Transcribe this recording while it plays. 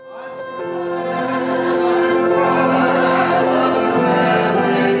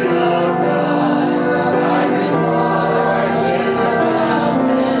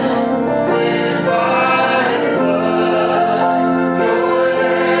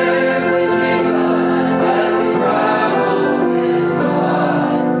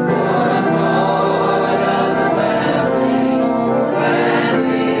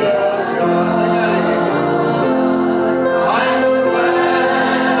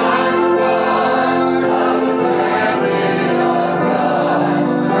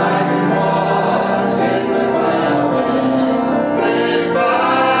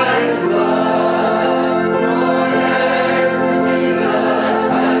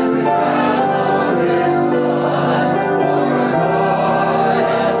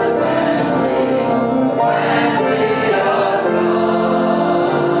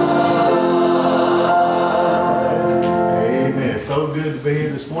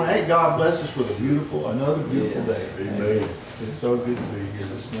morning. Hey, God bless us with another beautiful day. Amen. It's so good to be here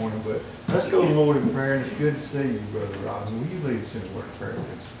this morning. But let's go to the Lord in prayer, and it's good to see you, Brother Robin. Will you lead us in a word of prayer,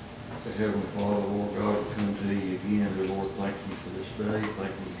 please? Heavenly Father, Lord God, we come to you again. Dear Lord, thank you for this day.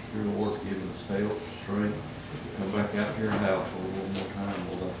 Thank you, dear Lord, for giving us health, strength. Come back out to your house, Lord, one more time.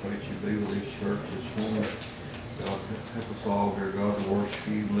 Lord, I pray that you be with this church this morning. God, help us all, dear God, to worship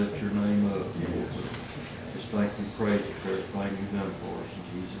you and lift your name up, Lord. Just thank you and praise you for everything you've done for us in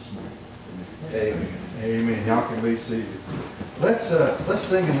Jesus' name. Amen. Amen. Y'all can be seated. Let's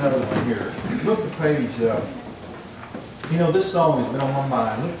sing another one here. Look at page. You know, this song has been on my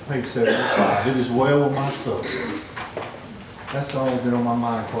mind. Look at page 705. It is well with my soul. That song has been on my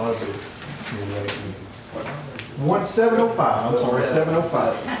mind quite a bit here lately. 705. I'm sorry,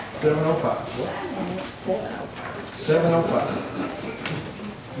 705. 705. 705.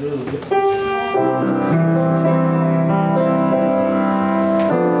 A little bit.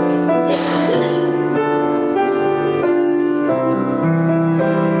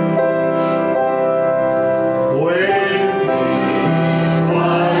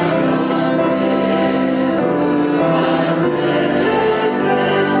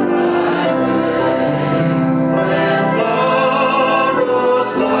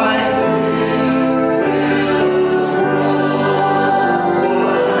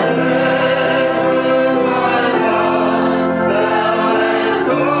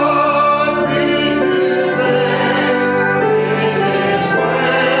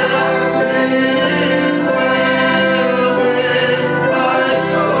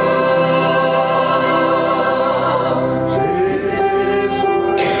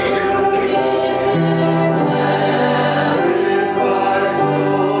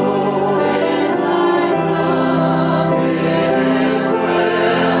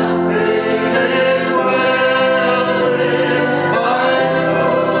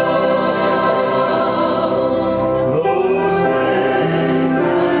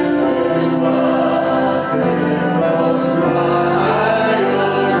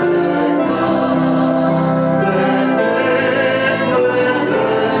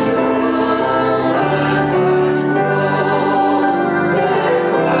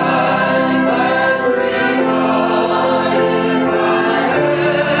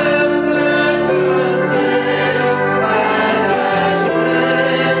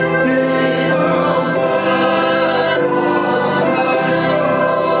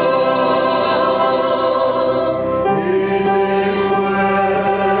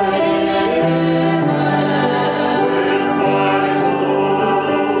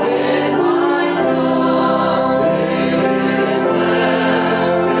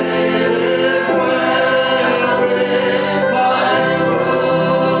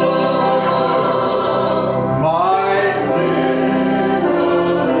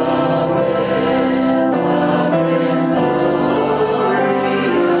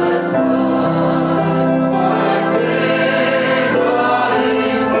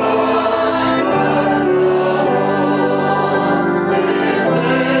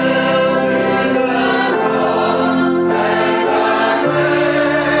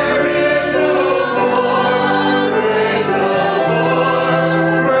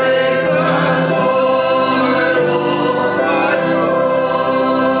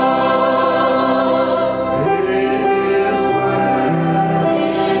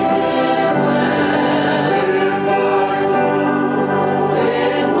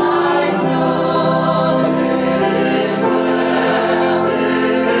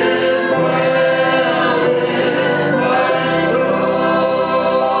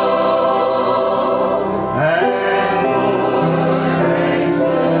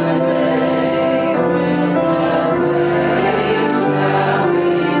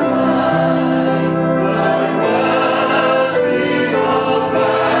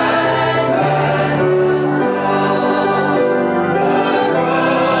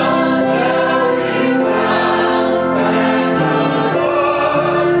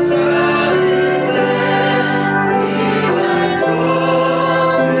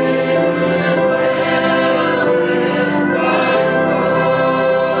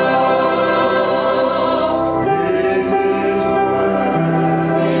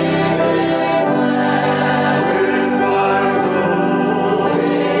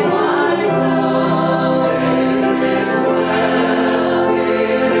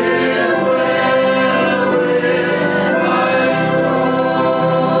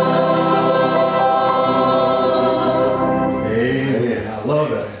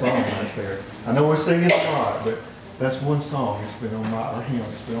 sing it a lot, but that's one song. It's been on my, or hymn,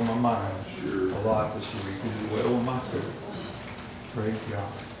 it's been on my mind a lot this week. Is it well with my soul? Praise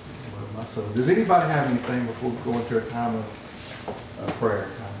God. Love my soul. Does anybody have anything before we go into a time of prayer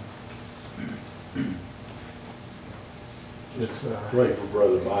time? It's, Pray for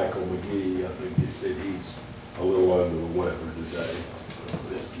Brother Michael McGee. I think they said he's a little under the weather today. So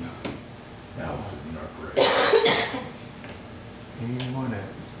let's keep Allison in our prayers. anyone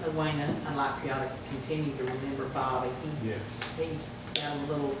else? Wayne, I'd like for y'all to continue to remember Bobby. Yes. He's got a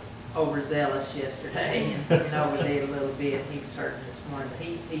little overzealous yesterday and overdid a little bit. He was hurting this morning, but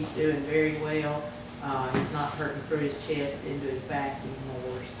he's doing very well. He's not hurting through his chest into his back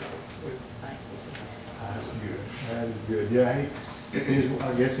anymore, so we're thankful for that. That's good. That is good. Yeah, I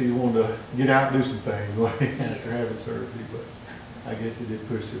guess he wanted to get out and do some things after having surgery, but I guess he did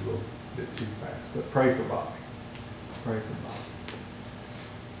push it a little bit too fast. But pray for Bobby. Pray for Bobby.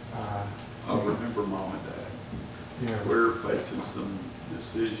 I'll remember Mom and Dad. Yeah. We're facing some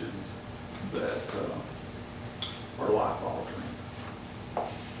decisions that are life altering.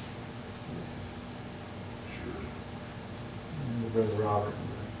 Sure. And Brother Robert and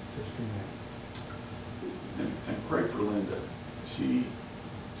Sister Nat. And pray for Linda. She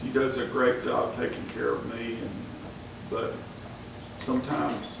does a great job taking care of me, but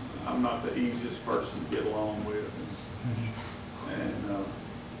sometimes I'm not the easiest person to get along with, and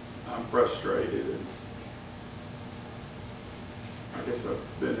I'm frustrated. And I guess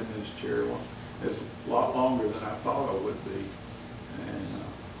I've been in this chair it's a lot longer than I thought I would be, and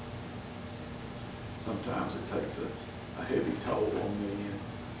sometimes it takes a heavy toll on me, and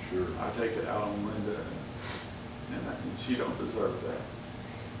Sure. I take it out on Linda, and she don't deserve that,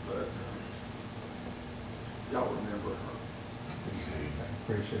 but y'all remember her.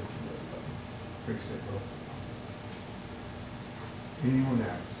 Appreciate you, brother. Appreciate both. Anyone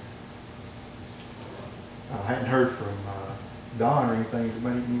else? I hadn't heard from Don or anything.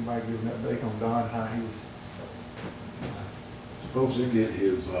 Anybody give an update on Don, how he's? Supposed to get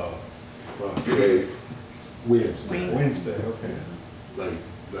his prostate Wednesday. Wednesday, okay.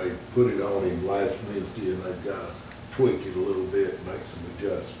 They put it on him last Wednesday, and they've got to tweak it a little bit and make some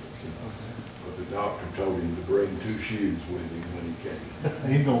adjustments. Okay. But the doctor told him to bring 2 shoes with him when he came.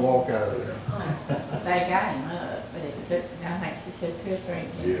 He's gonna walk out of there. They got him up, but it took, I think she said 2 or 3 to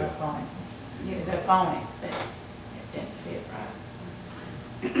get it up on him. Get it up on him, but it didn't fit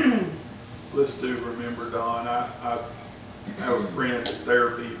right. Let's do remember Don. I have a friend at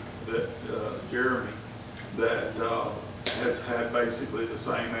therapy that, Jeremy, that has had basically the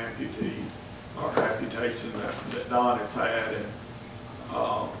same amputee or amputation that Don has had, and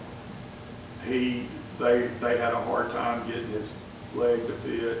they had a hard time getting his leg to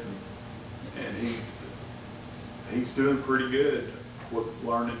fit, and he's doing pretty good with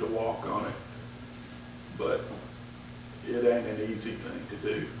learning to walk on it, but it ain't an easy thing to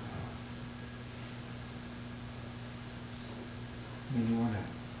do. Anyone else?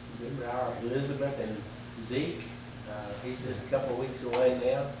 Remember our Elizabeth and Zeke, he's just a couple of weeks away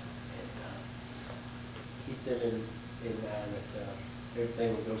now, and keep them in mind that everything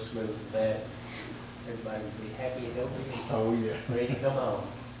will go smooth with that. Everybody will be happy and healthy Oh, yeah. and ready to come home.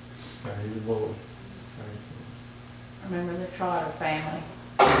 Praise the Lord. Praise Remember the Trotter family?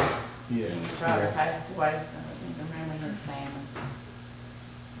 the Lord. Yes. Jimmy Trotter yes. passed away, so remember his family.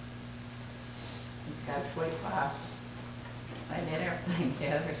 He's got a sweet wife. They did everything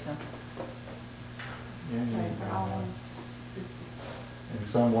together, so And, pray for all of them. and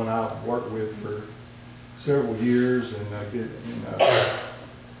someone I've worked with for several years, and I knew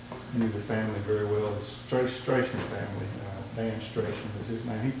the family very well. The Strachner family, Dan Strachner was his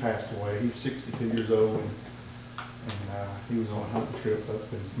name. He passed away. He was 62 years old, and he was on a hunting trip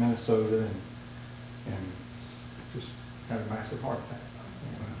up in Minnesota, and just had a massive heart attack.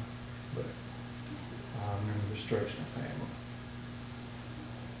 But I remember the Strachner family.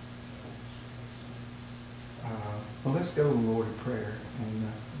 Well, let's go to the Lord in prayer.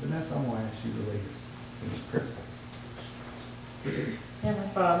 And Vanessa, I want to ask you to lead us in this prayer. Heavenly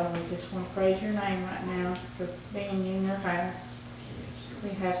Father, we just want to praise your name right now for being in your house. We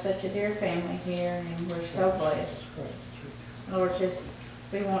have such a dear family here, and we're so blessed. Lord,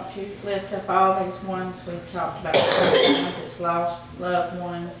 we want to lift up all these ones we've talked about, the ones that's lost loved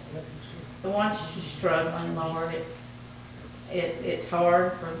ones, the ones just struggling, Lord. It's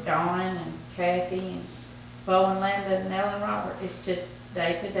hard for Dawn and Kathy and Bo and Linda and Ellen Robert. It's just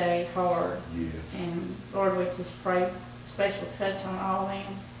day to day hard. Yes. And Lord, we just pray special touch on all of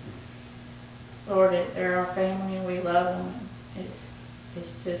them. Lord, they're our family and we love them.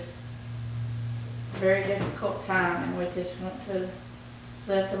 It's just a very difficult time, and we just want to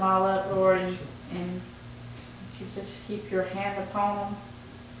lift them all up, Lord, and you just keep your hand upon them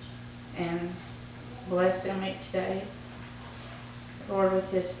and bless them each day. Lord,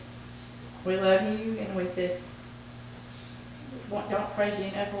 we love you, and we just don't praise you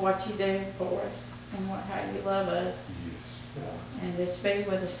enough for what you do for us and how you love us. And just be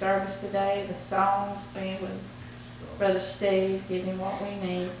with the service today, the songs, be with Brother Steve, give him what we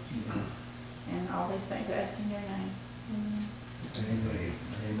need. And all these things I ask in your name. Amen. Amen.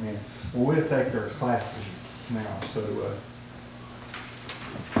 Amen. Well, we'll take our classes now, so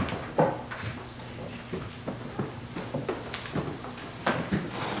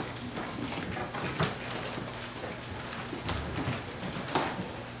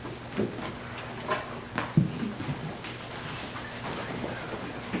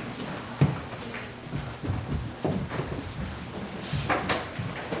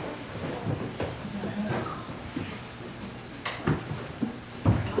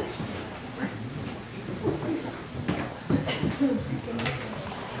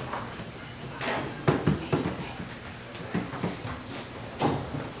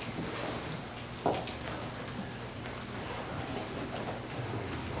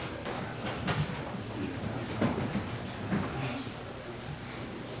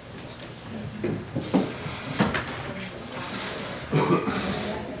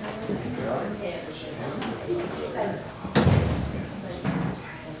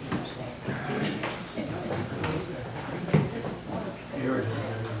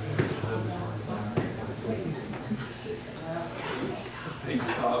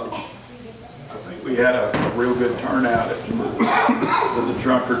I think we had a real good turnout at the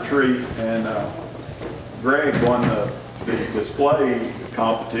trunk or treat, and Greg won the display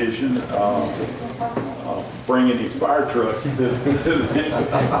competition, bringing his fire truck.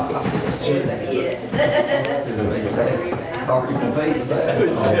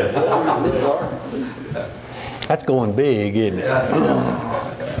 That's going big, isn't it?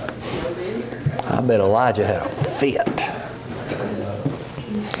 I bet Elijah had a fit.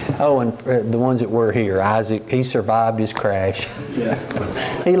 Oh, and the ones that were here, Isaac, he survived his crash. Yeah.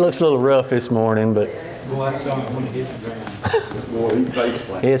 He looks a little rough this morning, but Boy, I saw him when he hit the ground. Boy, he face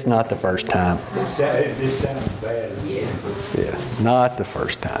planted. it's not the first time. This sounds bad. Yeah, not the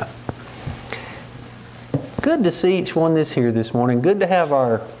first time. Good to see each one that's here this morning. Good to have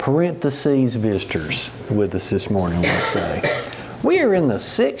our parentheses visitors with us this morning, we'll say. We are in the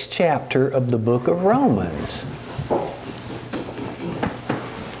 6th chapter of the book of Romans.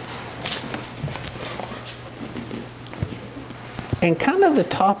 And kind of the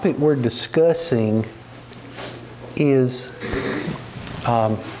topic we're discussing is,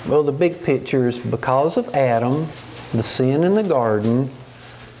 well, the big picture is because of Adam, the sin in the garden,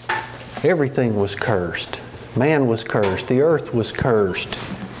 everything was cursed. Man was cursed. The earth was cursed.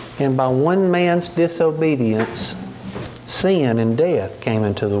 And by one man's disobedience, sin and death came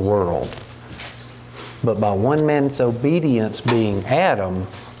into the world. But by one man's obedience, being Adam,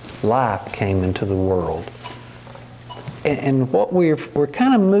 life came into the world. And what we're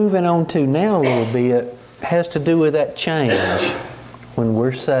kind of moving on to now a little bit has to do with that change when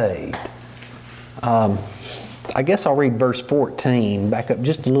we're saved. I guess I'll read verse 14, back up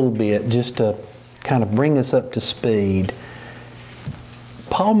just a little bit, just to kind of bring us up to speed.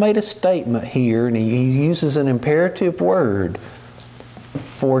 Paul made a statement here, and he uses an imperative word.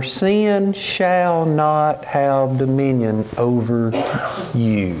 For sin shall not have dominion over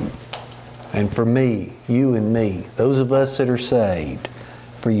you. And for me, you and me, those of us that are saved,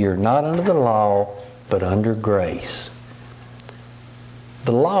 for you're not under the law, but under grace.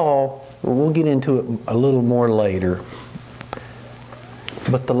 The law, we'll get into it a little more later,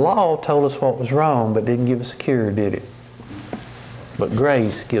 but the law told us what was wrong, but didn't give us a cure, did it? But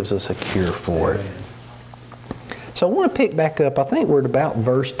grace gives us a cure for it. So I want to pick back up, I think we're at about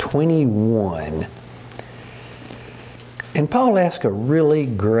verse 21. And Paul asked a really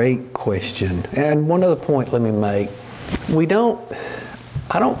great question. And one other point let me make.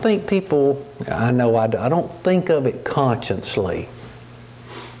 I don't think people, I don't think of it consciously.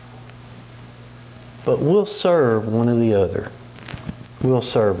 But we'll serve one or the other. We'll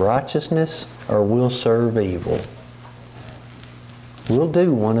serve righteousness or we'll serve evil. We'll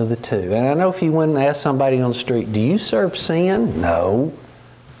do one of the two. And I know if you went and asked somebody on the street, do you serve sin? No.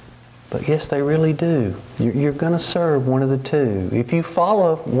 But yes, they really do. You're going to serve one of the two. If you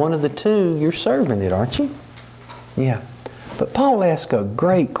follow one of the two, you're serving it, aren't you? Yeah. But Paul asked a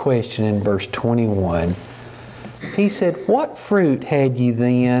great question in verse 21. He said, what fruit had ye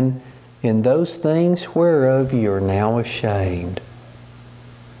then in those things whereof ye are now ashamed?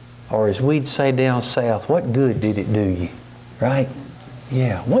 Or as we'd say down south, what good did it do you? Right?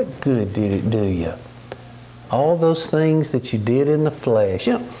 Yeah, what good did it do you? All those things that you did in the flesh.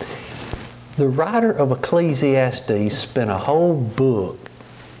 You know, The writer of Ecclesiastes spent a whole book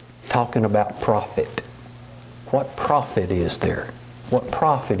talking about profit. What profit is there? What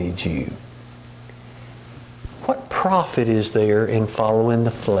profited you? What profit is there in following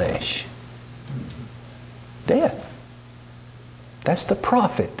the flesh? Death. That's the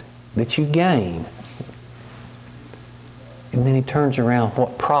profit that you gain. And then he turns around,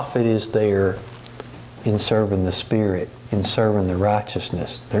 what profit is there in serving the Spirit, in serving the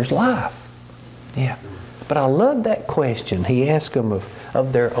righteousness? There's life. Yeah. But I love that question. He asked them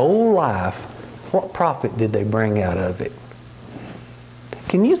of their old life, what profit did they bring out of it?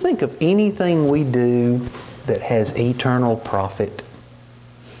 Can you think of anything we do that has eternal profit?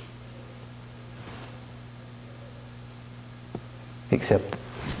 Except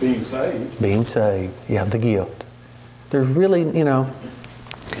Being saved. being saved. Yeah, the gift. There's really,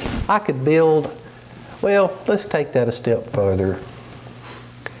 I could build, well, let's take that a step further.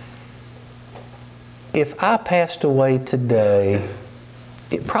 If I passed away today,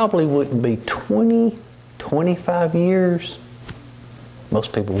 it probably wouldn't be 20, 25 years.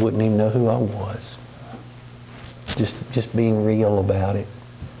 Most people wouldn't even know who I was. Just being real about it.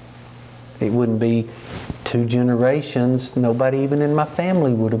 It wouldn't be 2 generations. Nobody even in my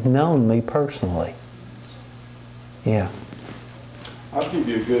family would have known me personally. Yeah. I'll give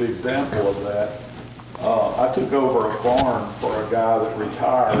you a good example of that. I took over a farm for a guy that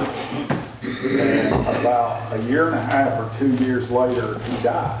retired, and about a year and a half or 2 years later, he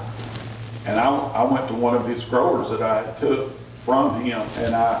died. And I went to one of his growers that I took from him,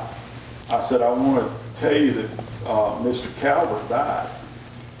 and I said, I want to tell you that Mr. Calvert died.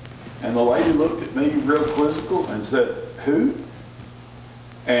 And the lady looked at me real quizzical and said, who?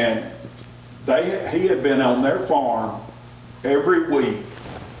 And he had been on their farm every week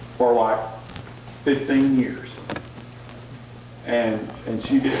for like 15 years. And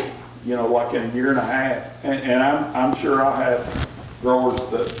she did, like in a year and a half. And I'm sure I had growers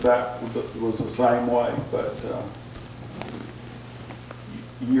that was the same way. But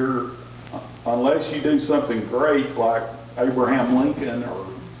unless you do something great like Abraham Lincoln or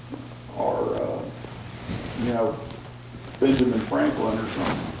Benjamin Franklin or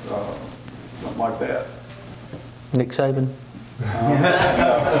something like that. Nick Saban?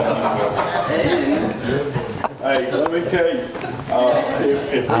 Hey, let me tell you,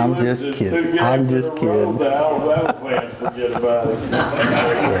 if he I'm loses just 2 kidding. games I'm in a just row, kidding. the Alabama fans forget about it.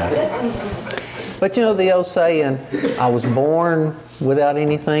 But the old saying, I was born without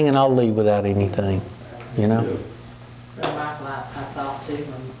anything and I'll leave without anything. Brother Michael, I thought too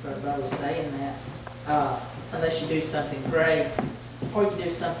when Brother was saying that, unless you do something great or you do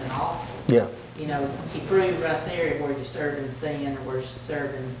something awful. Yeah. He proved right there where you're serving sin or where you're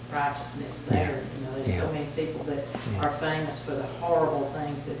serving righteousness there. There's so many people that are famous for the horrible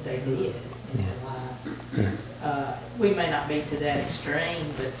things that they did in their life. We may not be to that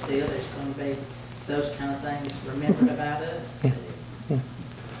extreme, but still there's going to be those kind of things remembered about us. Yeah.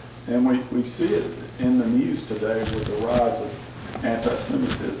 And we see it in the news today with the rise of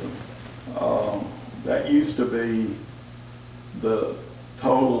anti-Semitism. That used to be the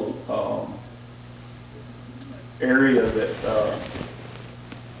total area that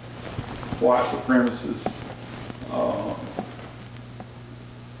white supremacists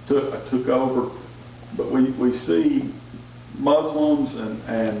took over. But we see Muslims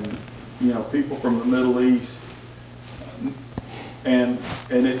and people from the Middle East, and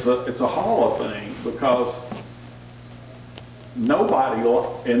it's a hollow thing because nobody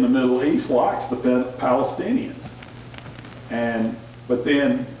in the Middle East likes the Palestinians, but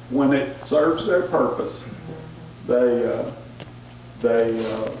then when it serves their purpose, they are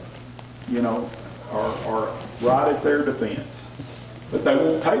right at their defense. But they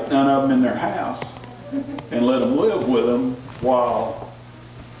won't take none of them in their house and let them live with them while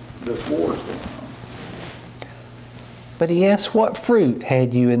this war is going on. But he asks, what fruit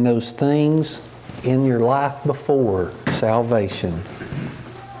had you in those things in your life before salvation?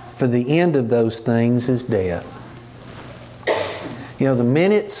 For the end of those things is death. The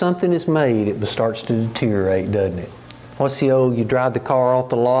minute something is made, it starts to deteriorate, doesn't it? What's the old, you drive the car off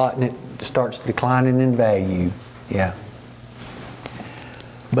the lot and it starts declining in value. Yeah.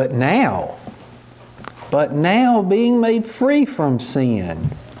 But now, being made free from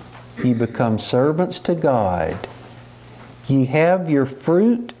sin, you become servants to God. Ye have your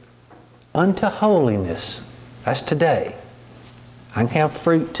fruit unto holiness. That's today. I can have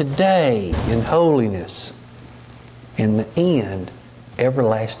fruit today in holiness. In the end,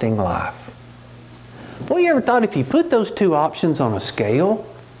 everlasting life. Well, you ever thought if you put those two options on a scale,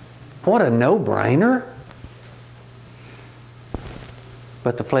 what a no-brainer?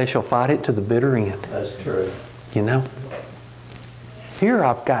 but the flesh will fight it to the bitter end. That's true. You know? Here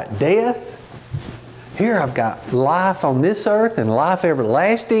I've got death. Here I've got life on this earth and life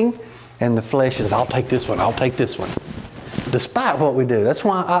everlasting. And the flesh is, I'll take this one, I'll take this one. Despite what we do. That's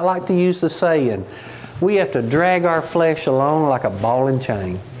why I like to use the saying, we have to drag our flesh along like a ball and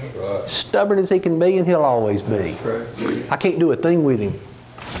chain. Right. Stubborn as he can be, and he'll always be. I can't do a thing with him.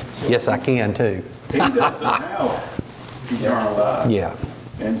 Yes, I can too. He doesn't have eternal life. Yeah,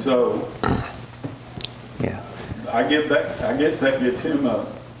 And so yeah. I guess that gives him a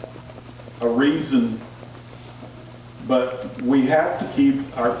reason, but we have to keep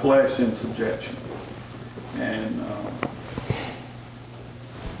our flesh in subjection.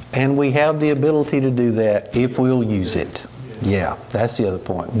 And we have the ability to do that if we'll use it. Yeah, that's the other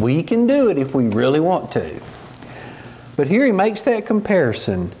point. We can do it if we really want to. But here he makes that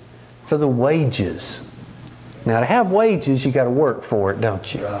comparison for the wages. Now, to have wages, you got to work for it,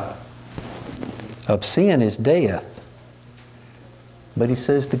 don't you? Right. Of sin is death. But he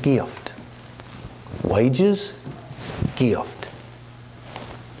says the gift. Wages, gift,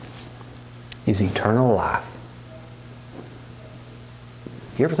 is eternal life.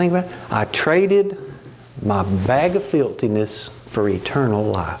 You ever think about it? I traded my bag of filthiness for eternal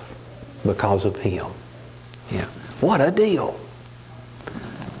life because of him. Yeah. What a deal.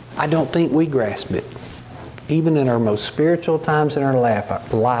 I don't think we grasp it. Even in our most spiritual times in our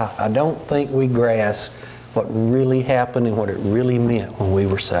life, I don't think we grasp what really happened and what it really meant when we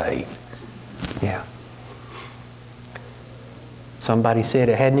were saved. Yeah. Somebody said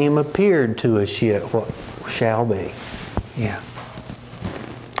it hadn't even appeared to us yet what shall be. Yeah.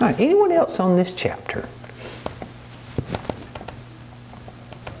 All right, anyone else on this chapter?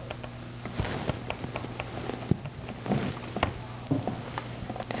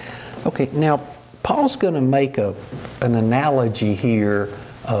 Okay, now Paul's going to make an analogy here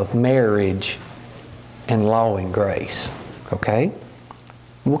of marriage and law and grace. Okay?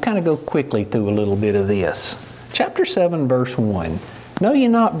 We'll kind of go quickly through a little bit of this. Chapter 7, verse 1. Know ye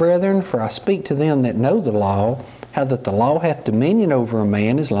not, brethren, for I speak to them that know the law, how that the law hath dominion over a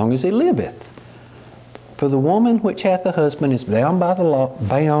man as long as he liveth. For the woman which hath a husband is bound by the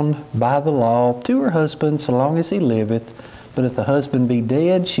law to her husband so long as he liveth. But if the husband be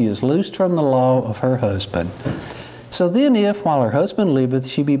dead, she is loosed from the law of her husband. So then if, while her husband liveth,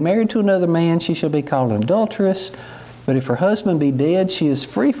 she be married to another man, she shall be called an adulteress. But if her husband be dead, she is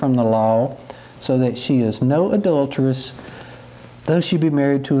free from the law, so that she is no adulteress, though she be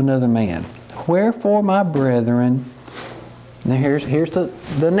married to another man. Wherefore, my brethren, now here's the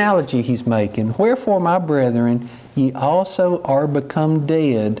analogy he's making. Wherefore, my brethren, ye also are become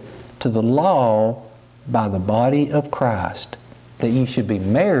dead to the law by the body of Christ, that ye should be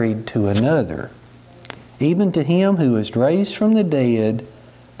married to another, even to him who is raised from the dead,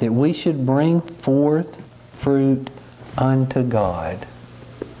 that we should bring forth fruit unto God.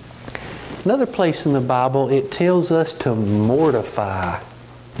 Another place in the Bible, it tells us to mortify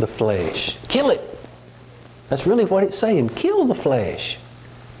the flesh. Kill it. That's really what it's saying. Kill the flesh.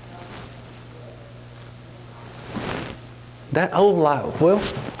 That old life, well,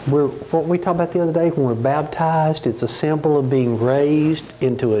 what we talked about the other day, when we're baptized, it's a symbol of being raised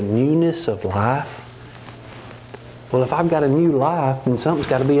into a newness of life. Well, if I've got a new life, then something's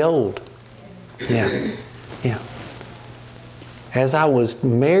got to be old. Yeah. Yeah. As I was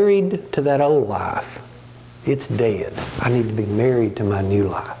married to that old life, it's dead. I need to be married to my new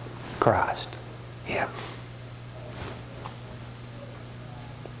life, Christ. Yeah.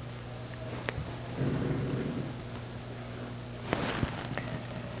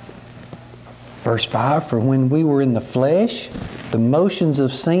 Verse 5, for when we were in the flesh, the motions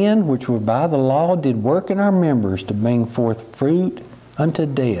of sin, which were by the law, did work in our members to bring forth fruit unto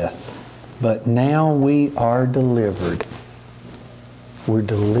death. But now we are delivered. We're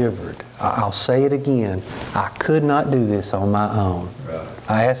delivered. I'll say it again. I could not do this on my own. Right.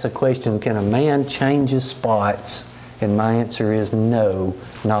 I asked the question, can a man change his spots? And my answer is no,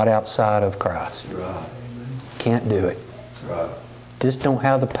 not outside of Christ. Right. Can't do it. Right. Just don't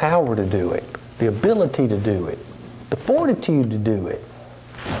have the power to do it, the ability to do it, the fortitude to do it.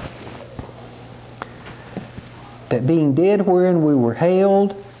 That being dead wherein we were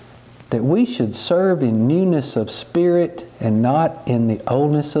held, that we should serve in newness of spirit and not in the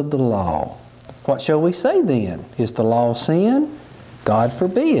oldness of the law. What shall we say then? Is the law sin? God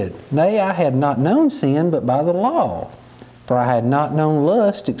forbid. Nay, I had not known sin but by the law. For I had not known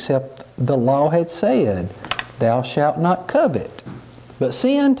lust except the law had said, thou shalt not covet. But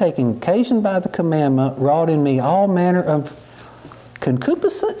sin, taking occasion by the commandment, wrought in me all manner of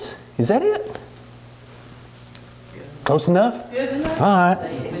concupiscence. Is that it? Close enough? Good enough. All right.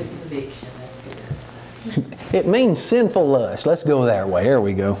 Say it with conviction, that's good. It means sinful lust. Let's go that way. There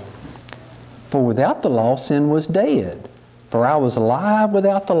we go. For without the law, sin was dead. For I was alive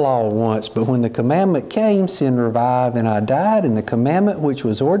without the law once, but when the commandment came, sin revived, and I died, and the commandment which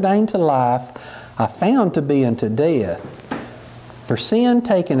was ordained to life, I found to be unto death. For sin,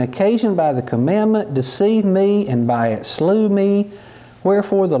 taking occasion by the commandment, deceived me, and by it slew me.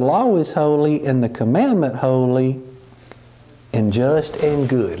 Wherefore the law is holy, and the commandment holy, and just and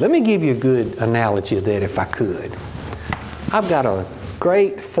good. Let me give you a good analogy of that if I could. I've got a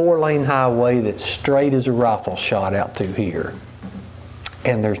great 4-lane highway that's straight as a rifle shot out through here.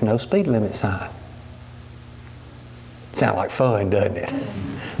 And there's no speed limit sign. Sound like fun, doesn't it?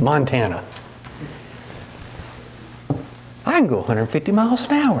 Montana. I can go 150 miles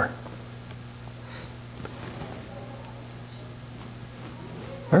an hour.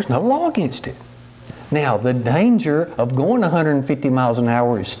 There's no law against it. Now, the danger of going 150 miles an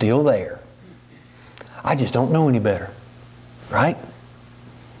hour is still there. I just don't know any better, right?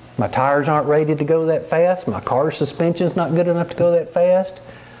 My tires aren't rated to go that fast. My car's suspension's not good enough to go that fast.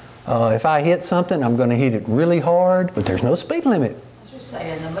 If I hit something, I'm going to hit it really hard, but there's no speed limit. I was just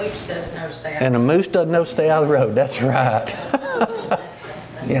saying, the moose doesn't know to stay out. And the moose doesn't know to stay out of the road. That's right.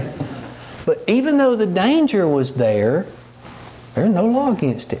 Yeah. But even though the danger was there, there's no law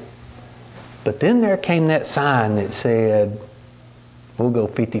against it. But then there came that sign that said, we'll go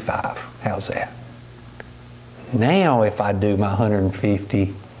 55. How's that? Now if I do my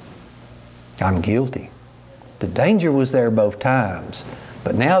 150, I'm guilty. The danger was there both times.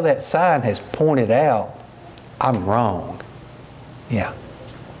 But now that sign has pointed out, I'm wrong. Yeah.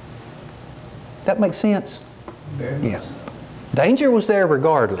 That makes sense? Yeah. Danger was there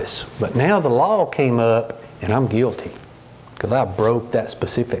regardless. But now the law came up and I'm guilty. Because I broke that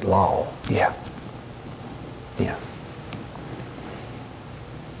specific law. Yeah. Yeah.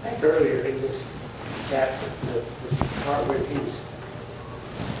 I think earlier in this chapter, the part where he was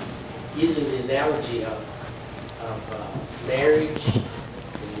using the analogy of marriage,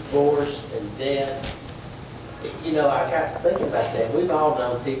 and divorce, and death. You know, I got to thinking about that. We've all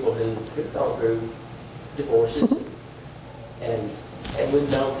known people who've gone through divorces, and we've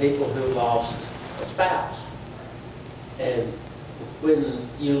known people who lost a spouse. And when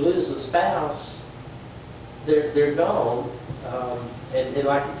you lose a spouse, they're gone, and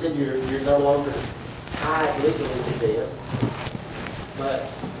like you said, you're no longer tied legally to them. But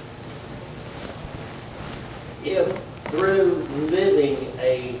if through living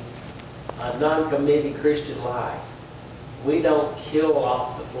a non-committed Christian life, we don't kill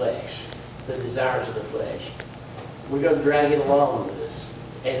off the flesh, the desires of the flesh, we're going to drag it along with us.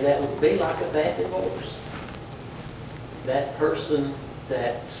 And that would be like a bad divorce. That person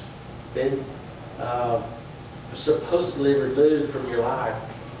that's been supposedly removed from your life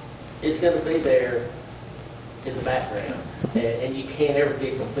is going to be there in the background. And you can't ever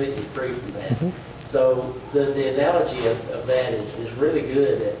get completely free from that. So the analogy of that is really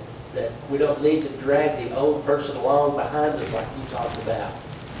good, that we don't need to drag the old person along behind us like you talked about.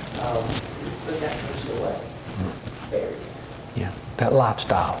 Put that person away. Bury it. Yeah. That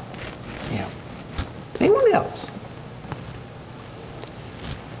lifestyle. Yeah. Anyone else?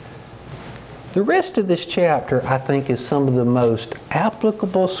 The rest of this chapter, I think, is some of the most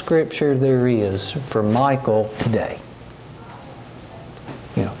applicable scripture there is for Michael today.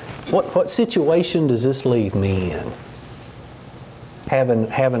 You know, what situation does this leave me in?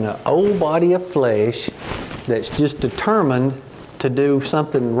 Having an old body of flesh that's just determined to do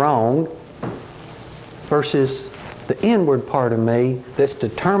something wrong versus the inward part of me that's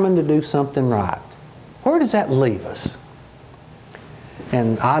determined to do something right. Where does that leave us?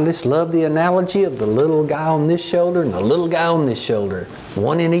 And I just love the analogy of the little guy on this shoulder and the little guy on this shoulder,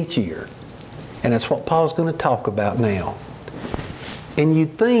 one in each ear. And that's what Paul's going to talk about now. And you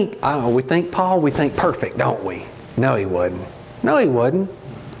think, we think Paul, we think perfect, don't we? No, he wasn't. No, he wasn't.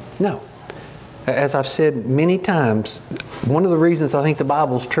 No. As I've said many times, one of the reasons I think the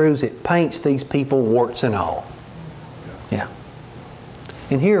Bible's true is it paints these people warts and all. Yeah.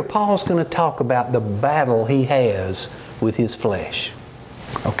 And here Paul's going to talk about the battle he has with his flesh.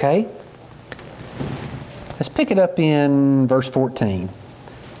 Okay? Let's pick it up in verse 14.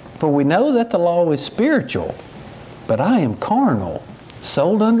 For we know that the law is spiritual, but I am carnal,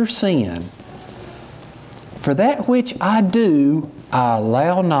 sold under sin. For that which I do, I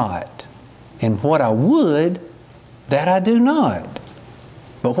allow not. And what I would, that I do not.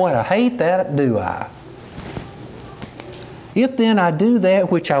 But what I hate, that do I. If then I do that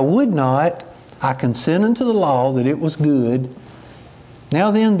which I would not, I consent unto the law that it was good. Now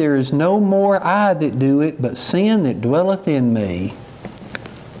then, there is no more I that do it, but sin that dwelleth in me.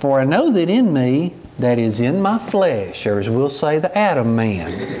 For I know that in me, that is in my flesh, or as we'll say, the Adam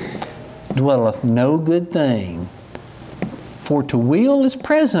man, dwelleth no good thing. For to will is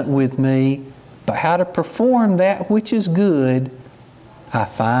present with me, but how to perform that which is good, I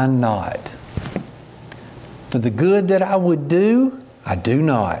find not. For the good that I would do, I do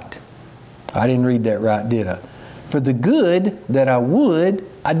not. I didn't read that right, did I? For the good that I would,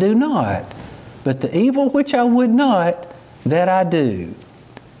 I do not. But the evil which I would not, that I do.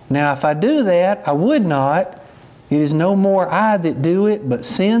 Now if I do that, I would not. It is no more I that do it, but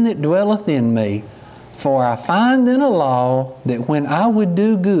sin that dwelleth in me. For I find in a law that when I would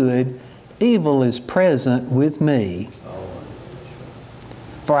do good, evil is present with me.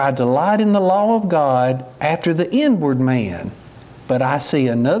 For I delight in the law of God after the inward man. But I see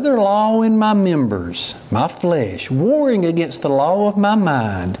another law in my members, my flesh, warring against the law of my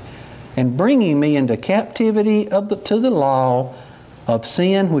mind, and bringing me into captivity to the law of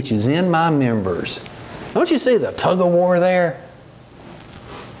sin which is in my members. Don't you see the tug of war there?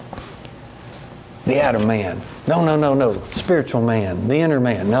 The outer man. No. Spiritual man. The inner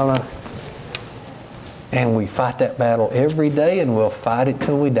man. No. And we fight that battle every day, and we'll fight it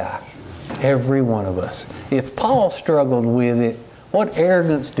till we die. Every one of us. If Paul struggled with it, what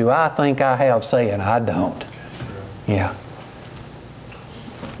arrogance do I think I have saying I don't? Yeah.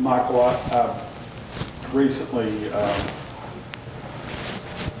 Michael, I recently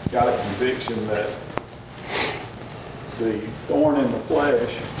got a conviction that the thorn in the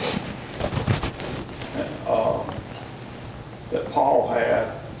flesh that Paul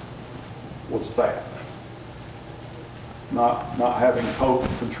had was that. Not having total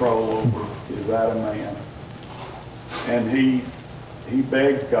control over his Adam man. And he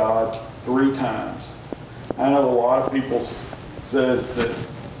begged God 3 times. I know a lot of people says that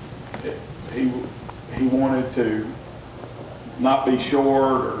he wanted to not be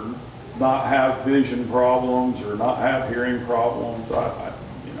short or not have vision problems or not have hearing problems.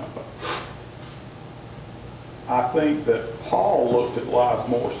 I think that Paul looked at life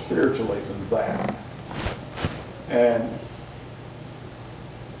more spiritually than that. And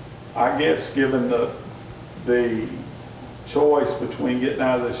I guess given the choice between getting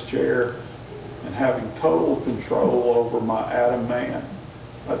out of this chair and having total control over my Adam man,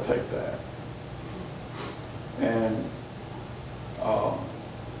 I'd take that. And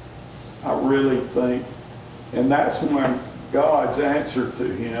I really think, and that's when God's answer to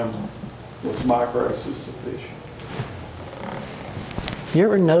him was, my grace is sufficient. You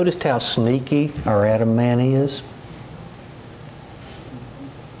ever noticed how sneaky our Adam man is?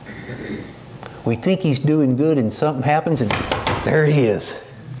 We think he's doing good and something happens and there he is.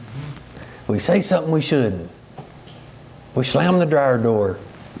 We say something we shouldn't. We slam the dryer door.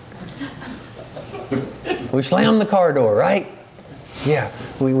 We slam the car door, right? Yeah.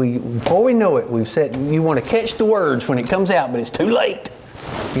 We before we know it, we've said, you want to catch the words when it comes out, but it's too late.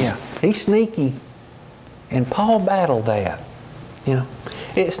 Yeah. He's sneaky. And Paul battled that. You know,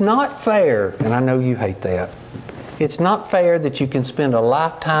 it's not fair, and I know you hate that. It's not fair that you can spend a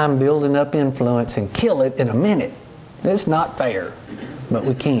lifetime building up influence and kill it in a minute. It's not fair, but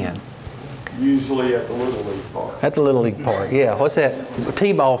we can. Usually at the Little League Park. At the Little League Park, yeah. What's that?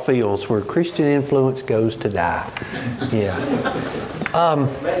 T-ball fields where Christian influence goes to die. Yeah.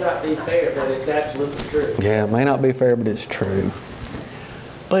 It may not be fair, but it's absolutely true. Yeah, it may not be fair, but it's true.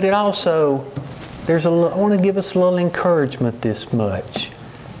 But it also, I want to give us a little encouragement this much.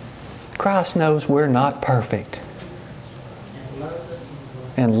 Christ knows we're not perfect.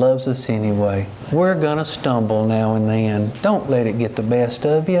 And loves us anyway. We're going to stumble now and then. Don't let it get the best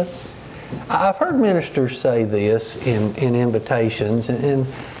of you. I've heard ministers say this in invitations, and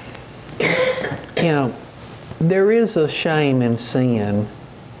you know, there is a shame in sin,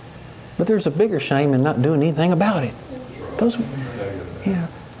 but there's a bigger shame in not doing anything about it.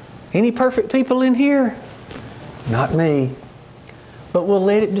 Any perfect people in here? Not me. But we'll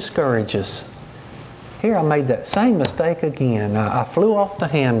let it discourage us. Here I made that same mistake again. I flew off the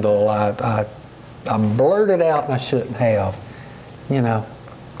handle. I blurted out and I shouldn't have. You know.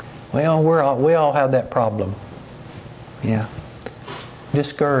 Well, we all have that problem. Yeah.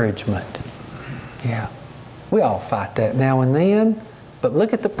 Discouragement. Yeah. We all fight that now and then. But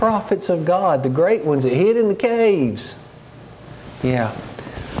look at the prophets of God, the great ones that hid in the caves. Yeah.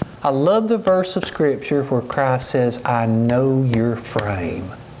 I love the verse of Scripture where Christ says, I know your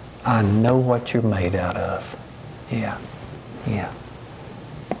frame. I know what you're made out of. Yeah. Yeah.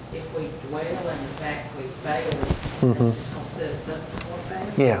 If we dwell in the fact we failed, Mm-hmm. that's just going to set us up for more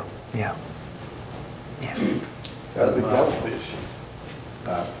failure. Yeah. Yeah. Yeah. Gotta be goldfish.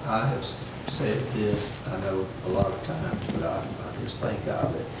 I have said this, I know a lot of times, but I just think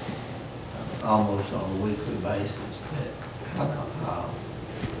of it almost on a weekly basis that I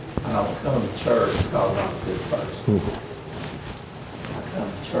don't come to church because I'm a good person. I come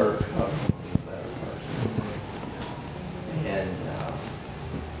to church because I'm going to be a better person. And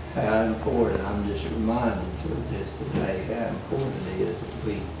how important, I'm just reminded through this today, how important it is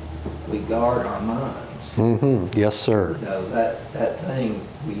that we guard our minds. Mm-hmm. Yes, sir. You know, that thing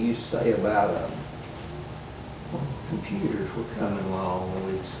we used to say about when computers were coming along, when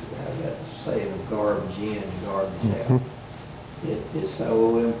we have that saying of garbage in, garbage out. It is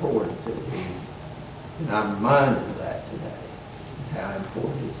so important that and I'm reminded of that today, how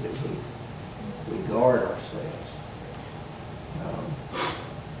important it is that we guard ourselves.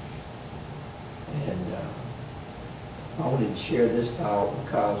 I wanted to share this thought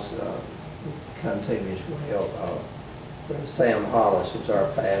because it come to me as well. Brother Sam Hollis was our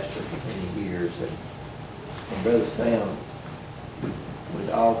pastor for many years, and Brother Sam would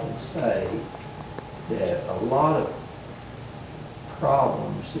often say that a lot of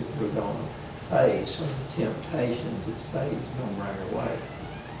problems that we're going to face are the temptations that Satan's going to bring our way.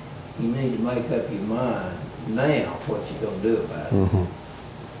 You need to make up your mind now what you're going to do about it. Mm-hmm.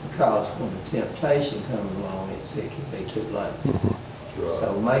 Because when the temptation comes along, it can be too late. Mm-hmm. Right. So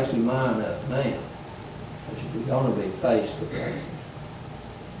make your mind up now, because you're going to be faced with things.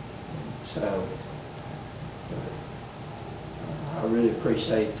 So I really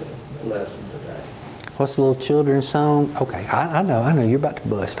appreciate the lesson today. What's the little children's song? Okay, I know, you're about to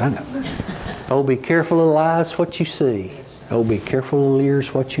bust, I know. Oh, be careful, little eyes, what you see. Oh, be careful, little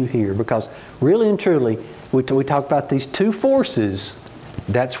ears, what you hear. Because really and truly, we talk about these two forces.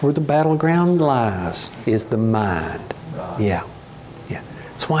 That's where the battleground lies, is the mind. Right. Yeah.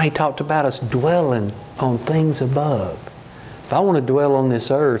 That's why he talked about us dwelling on things above. If I want to dwell on this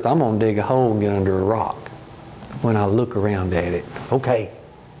earth, I'm going to dig a hole and get under a rock when I look around at it. Okay.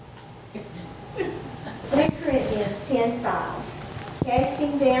 2 Corinthians 10:5,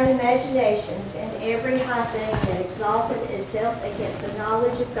 casting down imaginations and every high thing that exalteth itself against the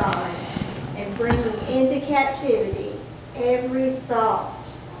knowledge of God, and bringing into captivity every thought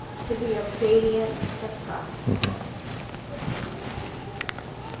to the obedience of Christ. Mm-hmm.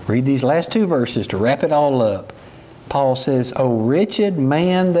 Read these last two verses to wrap it all up. Paul says, "O wretched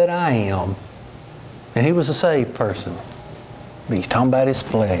man that I am." And he was a saved person. But he's talking about his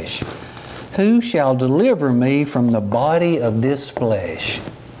flesh. "Who shall deliver me from the body of this flesh?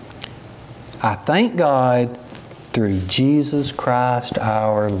 I thank God through Jesus Christ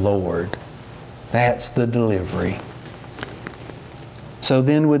our Lord." That's the delivery. So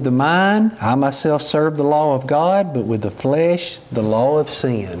then with the mind, I myself serve the law of God, but with the flesh, the law of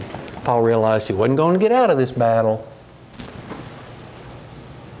sin. Paul realized he wasn't going to get out of this battle.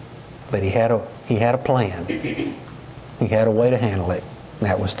 But he had a plan. He had a way to handle it. And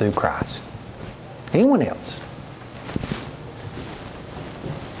that was through Christ. Anyone else?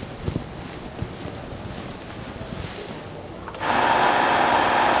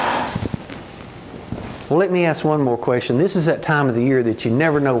 Well, let me ask one more question. This is that time of the year that you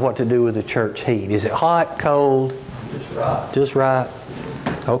never know what to do with the church heat. Is it hot, cold? Just right. Just right?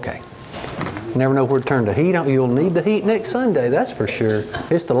 Okay. Never know where to turn the heat on. You'll need the heat next Sunday, that's for sure.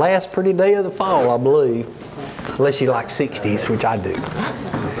 It's the last pretty day of the fall, I believe. Unless you like 60s, which I do.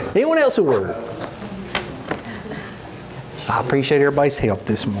 Anyone else a word? I appreciate everybody's help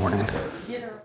this morning.